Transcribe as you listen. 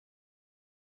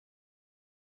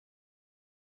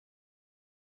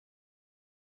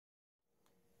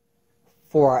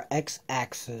For our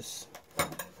x-axis,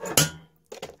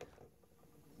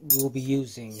 we'll be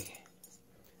using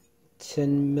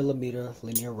 10mm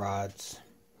linear rods,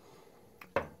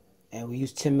 and we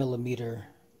use 10mm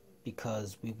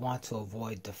because we want to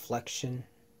avoid deflection,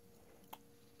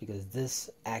 because this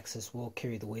axis will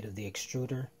carry the weight of the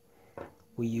extruder.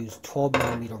 We use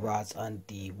 12mm rods on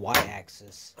the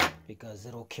y-axis because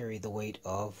it'll carry the weight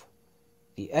of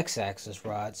the x-axis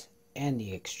rods and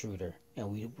the extruder, and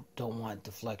we don't want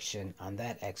deflection on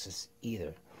that axis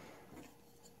either.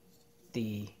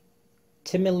 The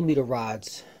 10mm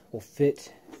rods will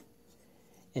fit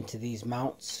into these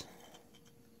mounts.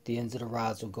 The ends of the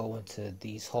rods will go into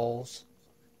these holes.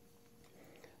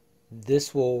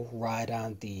 This will ride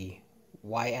on the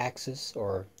y-axis,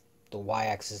 or the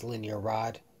y-axis linear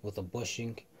rod with a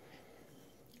bushing.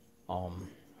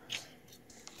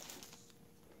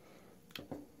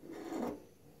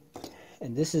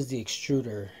 And this is the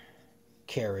extruder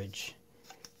carriage.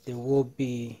 There will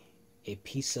be a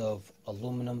piece of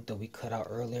aluminum that we cut out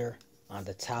earlier on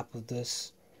the top of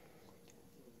this,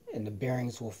 and the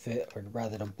bearings will fit, or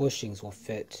rather the bushings will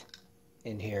fit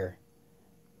in here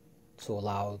to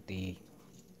allow the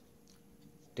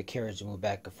carriage to move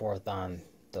back and forth on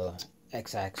the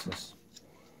x-axis.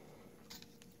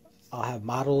 I'll have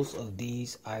models of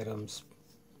these items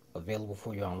available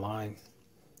for you online,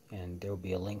 and there will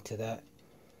be a link to that.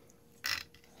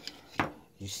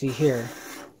 You see here,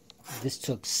 this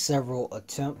took several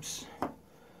attempts.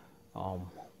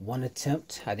 One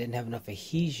attempt, I didn't have enough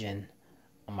adhesion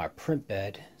on my print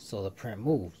bed, so the print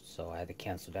moved, so I had to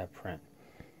cancel that print.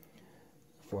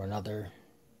 For another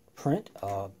print,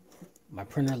 my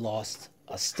printer lost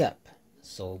a step,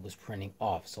 so it was printing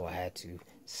off, so I had to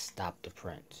stop the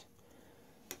print.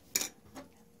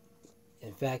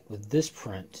 In fact, with this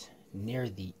print, near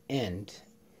the end,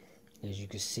 as you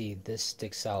can see, this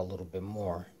sticks out a little bit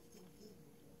more,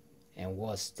 and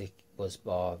was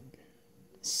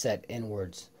set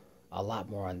inwards a lot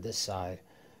more on this side.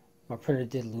 My printer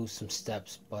did lose some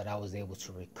steps, but I was able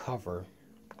to recover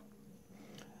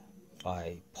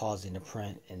by pausing the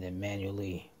print and then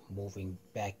manually moving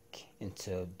back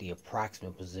into the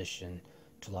approximate position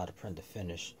to allow the print to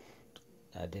finish.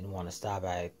 I didn't want to stop.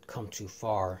 I had come too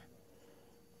far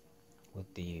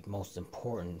with the most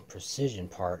important precision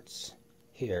parts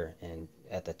here, and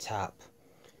at the top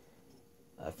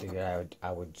I figured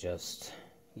I would just,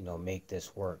 make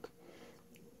this work.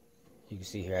 You can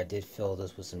see here I did fill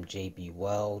this with some JB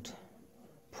Weld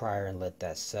prior and let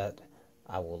that set.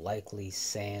 I will likely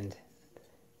sand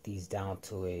these down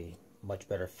to a much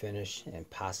better finish and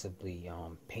possibly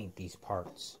paint these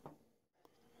parts.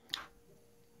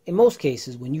 In most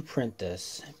cases, when you print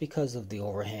this, because of the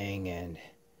overhang, and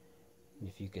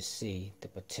if you can see the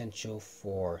potential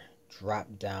for drop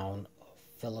down of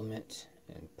filament,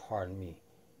 and pardon me,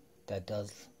 that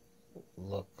does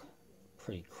look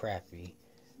pretty crappy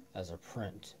as a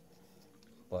print,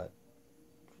 but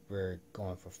we're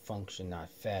going for function, not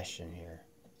fashion here.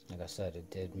 Like I said, it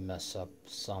did mess up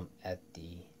some at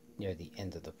near the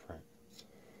end of the print.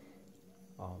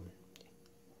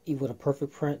 Even with a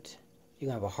perfect print, you're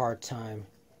gonna have a hard time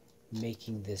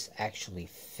making this actually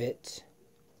fit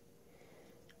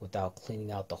without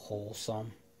cleaning out the hole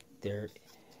some. There,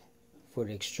 for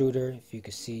the extruder, if you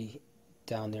can see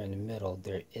down there in the middle,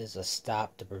 there is a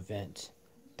stop to prevent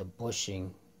the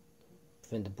bushing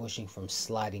from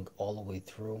sliding all the way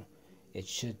through. It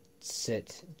should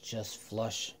sit just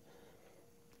flush,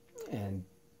 and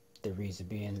the reason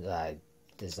being that I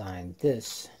designed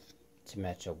this to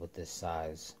match up with this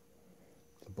size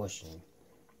bushing.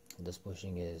 This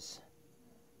bushing is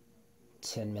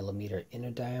 10mm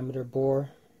inner diameter bore,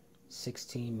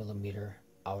 16mm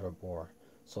outer bore,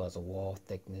 so it has a wall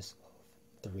thickness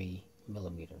of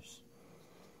 3mm.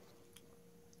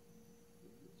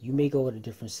 You may go with a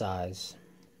different size.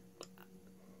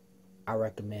 I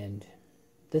recommend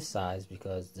this size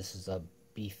because this is a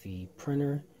beefy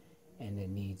printer and it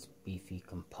needs beefy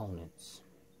components.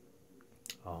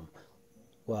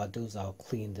 What I'll do is I'll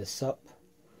clean this up.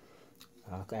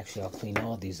 Actually, I'll clean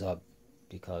all these up,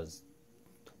 because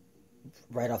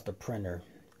right off the printer,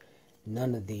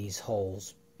 none of these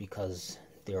holes, because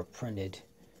they're printed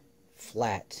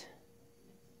flat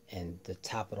and the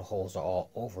top of the holes are all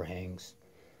overhangs,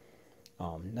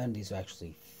 none of these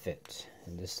actually fit.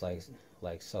 And this,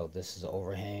 like so, this is an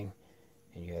overhang,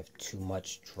 and you have too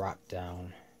much drop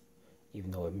down.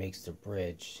 Even though it makes the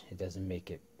bridge, it doesn't make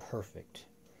it perfect.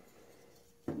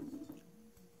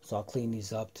 So I'll clean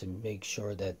these up to make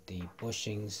sure that the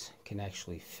bushings can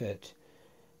actually fit.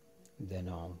 Then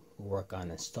we'll work on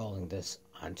installing this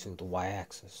onto the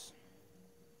y-axis.